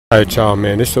Alright, y'all,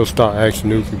 man. This your Start Action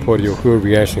News Report, your hood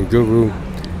reaction guru.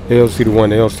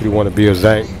 LCDAONE to be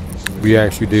exact. We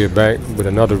actually did back with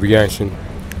another reaction.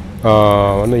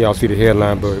 I know y'all see the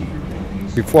headline, but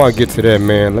before I get to that,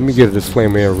 man, let me get a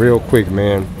disclaimer in real quick,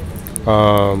 man,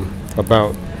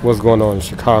 about what's going on in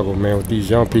Chicago, man, with these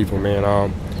young people, man. I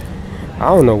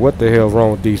don't know what the hell's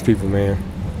wrong with these people, man.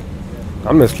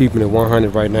 I'm just keeping it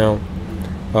 100 right now.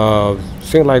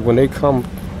 Seems like when they come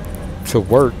to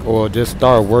work or just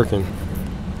start working,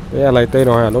 yeah, like they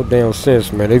don't have no damn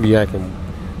sense, man. They be acting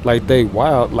like they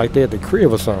wild, like they at the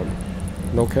crib or something.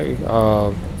 Okay,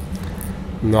 I'm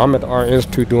at the Art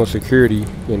Institute doing security,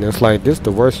 and it's like this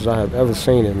the worst I have ever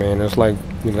seen it, man. It's like,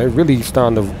 they really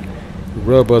starting to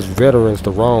rub us veterans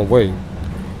the wrong way,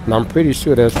 and I'm pretty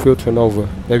sure that's filtering over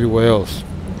everywhere else.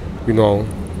 Or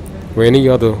any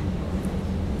other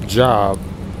job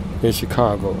in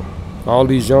Chicago. All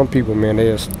these young people, man,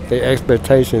 their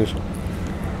expectations,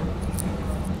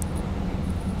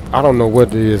 I don't know what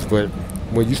it is, but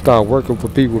when you start working for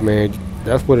people, man,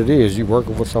 that's what it is. You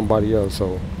working for somebody else.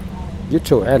 So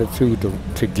get your attitude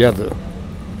together.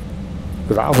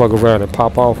 Because I'll fuck around and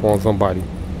pop off on somebody.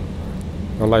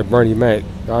 I'm like Bernie Mac.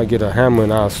 I'll get a hammer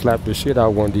and I'll slap the shit out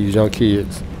of one of these young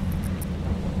kids.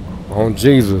 On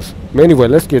Jesus. But anyway,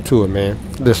 let's get to it, man.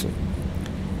 Listen.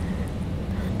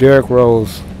 Derrick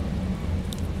Rose,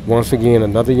 once again,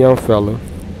 another young fella,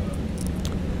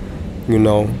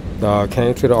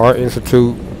 came to the Art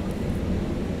Institute,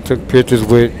 took pictures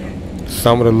with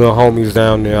some of the little homies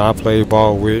down there I played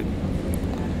ball with.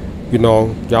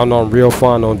 Y'all know I'm real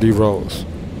fond on D Rose.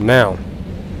 Now,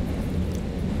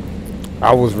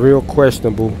 I was real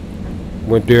questionable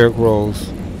when Derrick Rose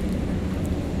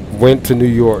went to New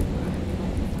York.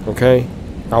 Okay?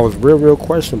 I was real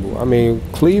questionable. I mean,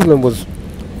 Cleveland was,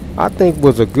 I think,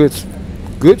 was a good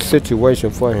situation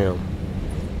for him.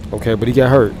 Okay, but he got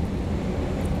hurt.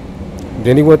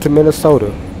 Then he went to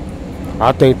Minnesota.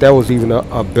 I think that was even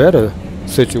a better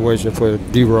situation for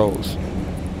D Rose.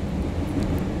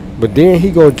 But then he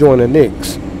go join the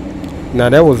Knicks. Now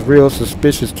that was real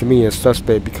suspicious to me and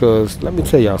suspect, because let me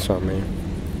tell y'all something, man.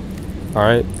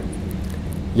 Alright?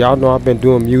 Y'all know I've been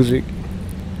doing music.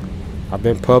 I've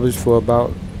been published for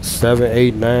about 7,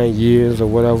 8, 9 years or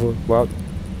whatever. Well,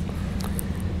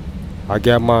 I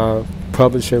got my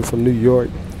publishing from New York,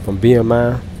 from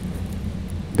BMI.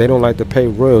 They don't like to pay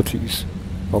royalties,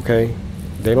 okay?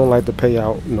 They don't like to pay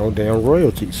out no damn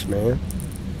royalties, man.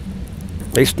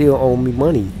 They still owe me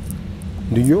money.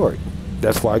 New York.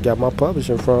 That's where I got my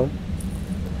publishing from.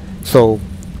 So,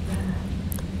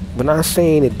 when I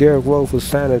seen that Derrick Rose was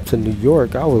signing to New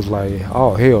York, I was like,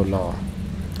 oh, hell no.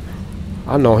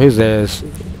 I know his ass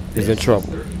is in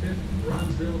trouble.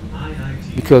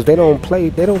 Because they don't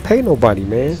pay nobody,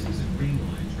 man.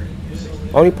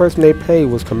 Only person they paid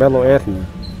was Carmelo Anthony.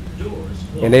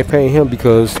 And they pay him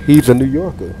because he's a New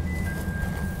Yorker.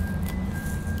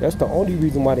 That's the only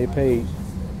reason why they paid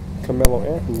Carmelo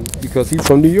Anthony, because he's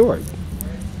from New York.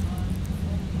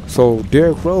 So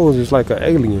Derrick Rose is like an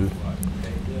alien.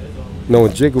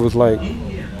 Jigga was like,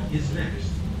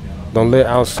 don't let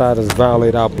outsiders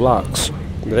violate our blocks.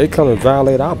 They come and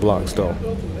violate our blocks, though.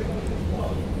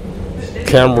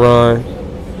 Cameron,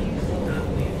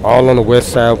 all on the west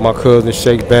side with my cousin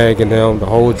Shake Bag and them, the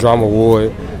whole drama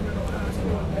ward.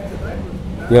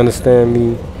 You understand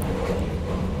me?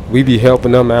 We be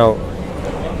helping them out,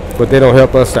 but they don't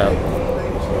help us out.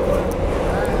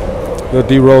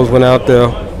 D Rose went out there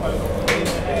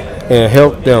and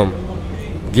helped them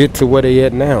get to where they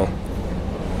at now.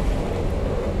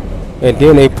 And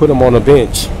then they put him on the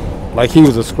bench like he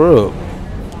was a scrub.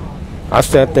 I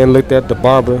sat there and looked at the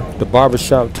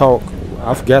barbershop talk.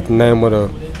 I forgot the name of the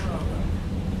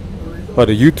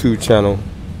YouTube channel.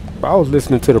 But I was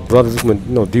listening to the brothers when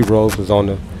D Rose was on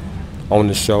the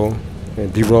show,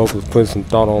 and D Rose was putting some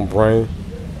thought on brain.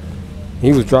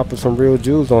 He was dropping some real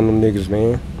jewels on them niggas,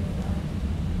 man.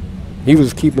 He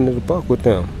was keeping it a buck with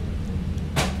them.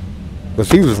 Because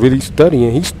he was really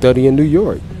studying. He's studying New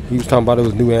York. He was talking about it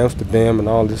was New Amsterdam and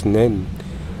all this and that. And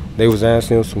they was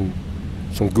asking him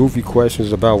some goofy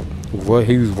questions about what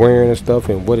he was wearing and stuff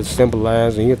and what it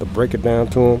symbolized, and he had to break it down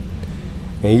to him.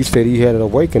 And he said he had an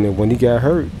awakening when he got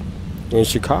hurt in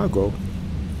Chicago.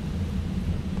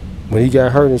 When he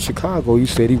got hurt in Chicago, he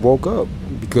said he woke up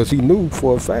because he knew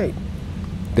for a fact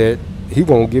that he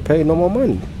won't get paid no more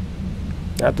money.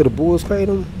 After the Bulls paid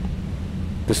him,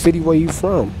 the city where he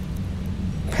from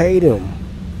paid him.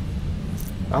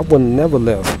 I would have never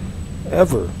left,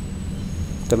 ever.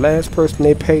 The last person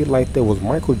they paid like that was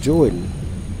Michael Jordan,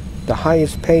 the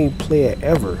highest paid player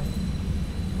ever.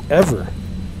 Ever.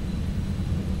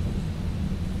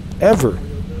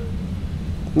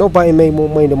 Nobody made more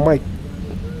money than Mike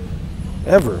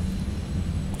ever.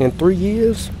 In 3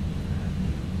 years,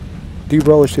 D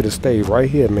Rose should have stayed right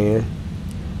here, man.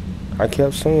 I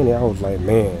kept saying it. I was like,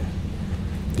 man,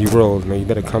 D Rose, man, you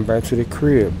better come back to the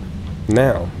crib.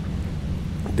 Now,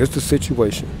 this is the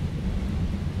situation.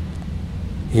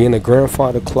 He in the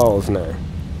grandfather clause now.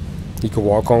 He can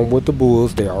walk on with the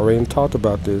Bulls. They already talked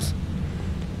about this.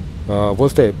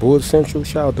 What's that? Bulls Central?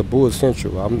 Shout out to Bulls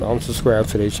Central. I'm subscribed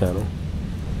to their channel.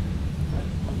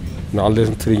 And I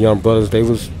listened to the young brothers. They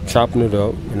was chopping it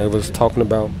up and they was talking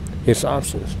about his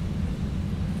options.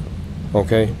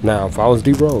 Okay? Now, if I was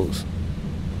D Rose,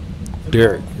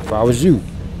 Derrick, if I was you,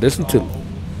 listen to me.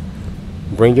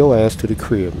 Bring your ass to the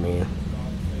crib, man.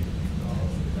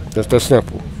 Just that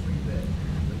simple.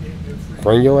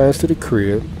 Bring your ass to the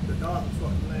crib.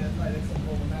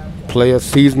 Play a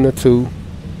season or two.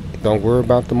 Don't worry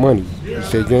about the money. You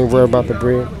said you ain't worried about the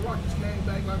bread.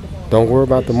 Don't worry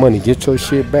about the money. Get your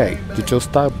shit back. Get your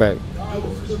stock back.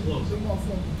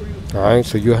 Alright,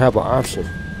 so you'll have an option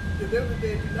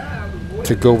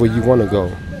to go where you want to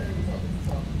go.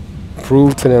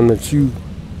 Prove to them that you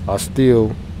are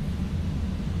still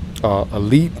an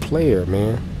elite player,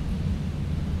 man.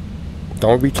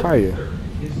 Don't retire.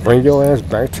 Bring your ass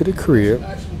back to the crib.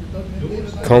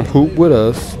 Come hoop with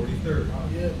us.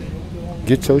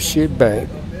 Get your shit back.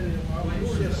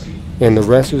 And the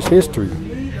rest is history.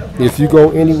 If you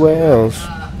go anywhere else,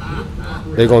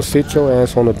 they're going to sit your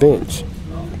ass on the bench.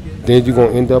 Then you're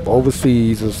going to end up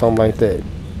overseas or something like that.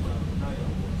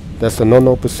 That's a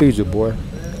no-no procedure, boy.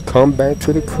 Come back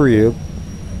to the crib.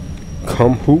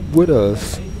 Come hoop with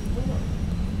us.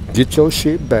 Get your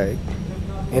shit back.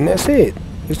 And that's it.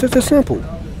 It's just as simple.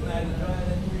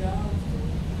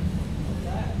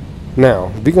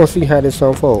 Now, we're going to see how this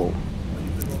unfolds.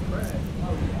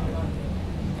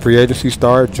 Free agency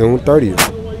starts June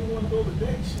 30th.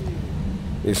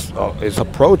 It's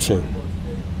approaching.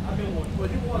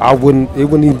 It wouldn't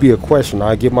even be a question.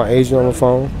 I get my agent on the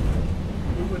phone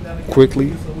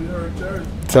quickly.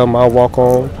 Tell him I'll walk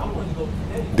on.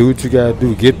 Do what you gotta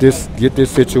do. Get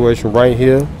this situation right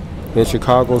here in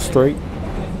Chicago straight.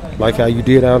 Like how you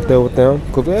did out there with them.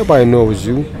 Because everybody knew it was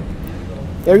you.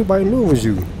 Everybody knew it was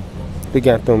you. They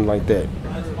got them like that.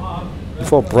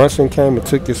 Before Brunson came and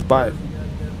took your spot,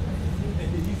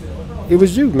 it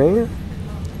was you, man.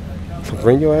 So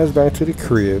bring your ass back to the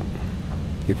crib.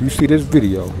 If you see this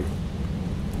video,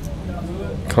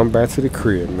 come back to the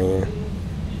crib, man.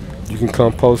 You can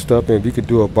come post up and we could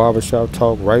do a barbershop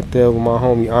talk right there with my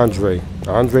homie Andre.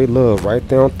 Andre Love right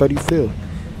there on 35th.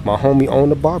 My homie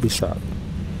owned the barbershop.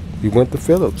 He went to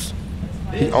Phillips.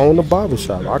 He owned the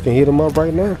barbershop. I can hit him up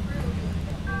right now.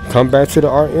 Come back to the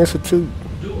Art Institute.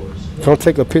 Come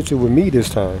take a picture with me this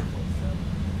time.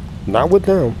 Not with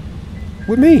them.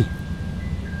 With me.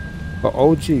 An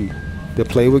OG that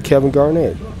played with Kevin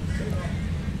Garnett.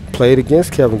 Played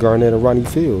against Kevin Garnett and Ronnie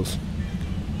Fields.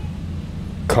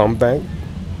 Come back.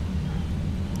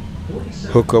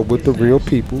 Hook up with the real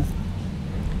people.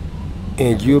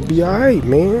 And you'll be alright,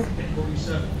 man.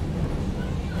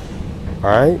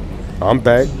 Alright? I'm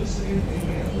back.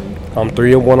 I'm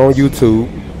 3-1 on YouTube.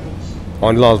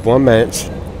 Only lost one match.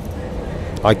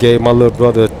 I gave my little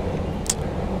brother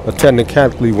a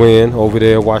technically win over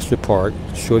there at Washington Park.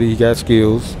 Shorty, he got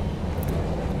skills.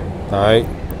 Alright?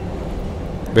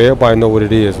 But everybody know what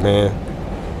it is, man.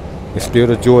 It's still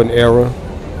the Jordan era.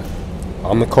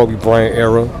 I'm the Kobe Bryant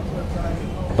era.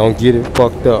 Don't get it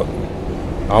fucked up.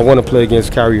 I want to play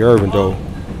against Kyrie Irving, though.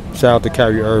 Shout out to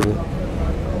Kyrie Irving.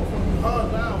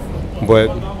 But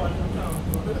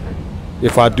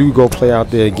if I do go play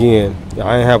out there again,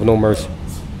 I ain't have no mercy.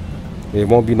 It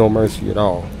won't be no mercy at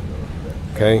all.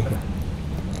 Okay?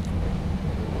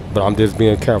 But I'm just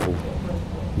being careful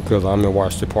because I'm in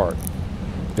Washington Park.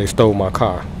 They stole my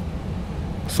car.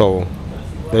 So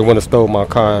they wouldn't have stole my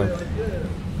car.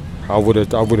 I would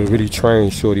have really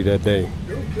trained Shorty that day.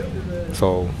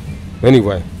 So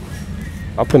anyway,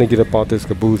 I'm finna get up out this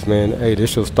caboose, man. Hey,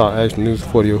 this should start action news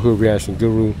for your hood reaction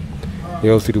guru. The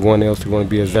LCDAONE, the LCDAONE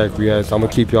be exact reaction. I'm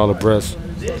gonna keep y'all abreast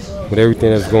with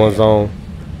everything that's going on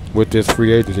with this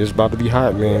free agency. It's about to be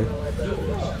hot, man.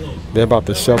 They're about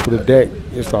to shuffle the deck.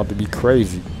 It's about to be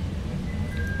crazy.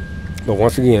 But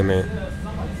once again, man,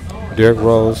 Derrick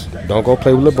Rose, don't go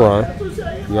play with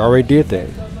LeBron. You already did that.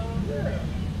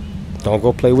 Don't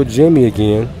go play with Jimmy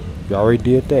again. You already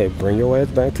did that. Bring your ass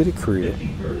back to the crib.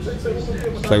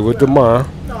 Play with DeMar,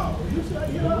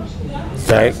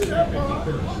 Zach,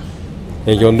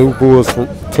 and your new Bulls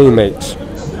teammates.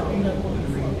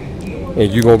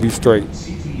 And you're going to be straight.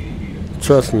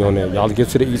 Trust me on that. Y'all get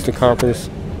to the Eastern Conference.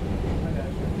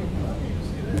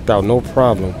 without no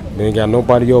problem. We ain't got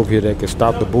nobody over here that can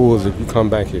stop the Bulls if you come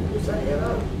back here.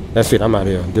 That's it. I'm out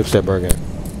here. Dipset Burger.